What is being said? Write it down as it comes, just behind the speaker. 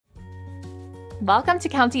Welcome to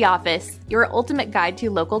County Office, your ultimate guide to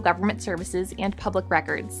local government services and public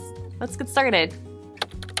records. Let's get started.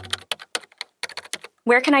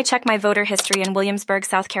 Where can I check my voter history in Williamsburg,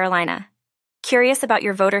 South Carolina? Curious about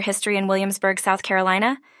your voter history in Williamsburg, South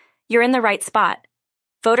Carolina? You're in the right spot.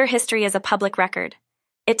 Voter history is a public record.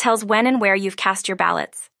 It tells when and where you've cast your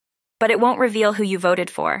ballots. But it won't reveal who you voted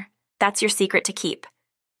for. That's your secret to keep.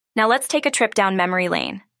 Now let's take a trip down memory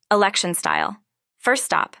lane, election style. First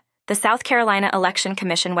stop, the South Carolina Election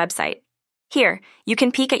Commission website. Here, you can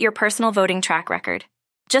peek at your personal voting track record.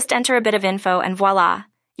 Just enter a bit of info and voila,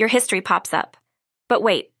 your history pops up. But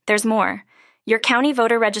wait, there's more. Your county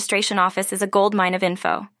voter registration office is a goldmine of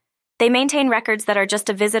info. They maintain records that are just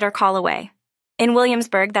a visit or call away. In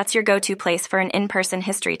Williamsburg, that's your go-to place for an in-person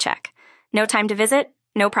history check. No time to visit?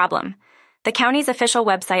 No problem. The county's official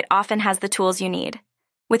website often has the tools you need.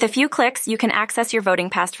 With a few clicks, you can access your voting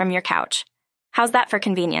past from your couch. How's that for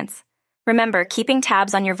convenience? Remember, keeping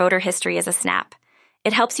tabs on your voter history is a snap.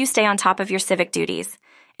 It helps you stay on top of your civic duties.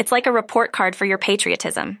 It's like a report card for your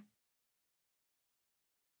patriotism.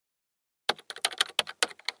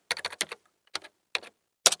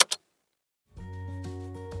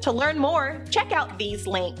 To learn more, check out these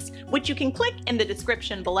links, which you can click in the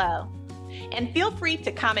description below. And feel free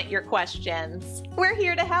to comment your questions. We're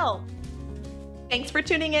here to help. Thanks for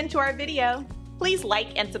tuning in to our video. Please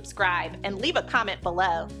like and subscribe and leave a comment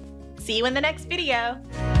below. See you in the next video.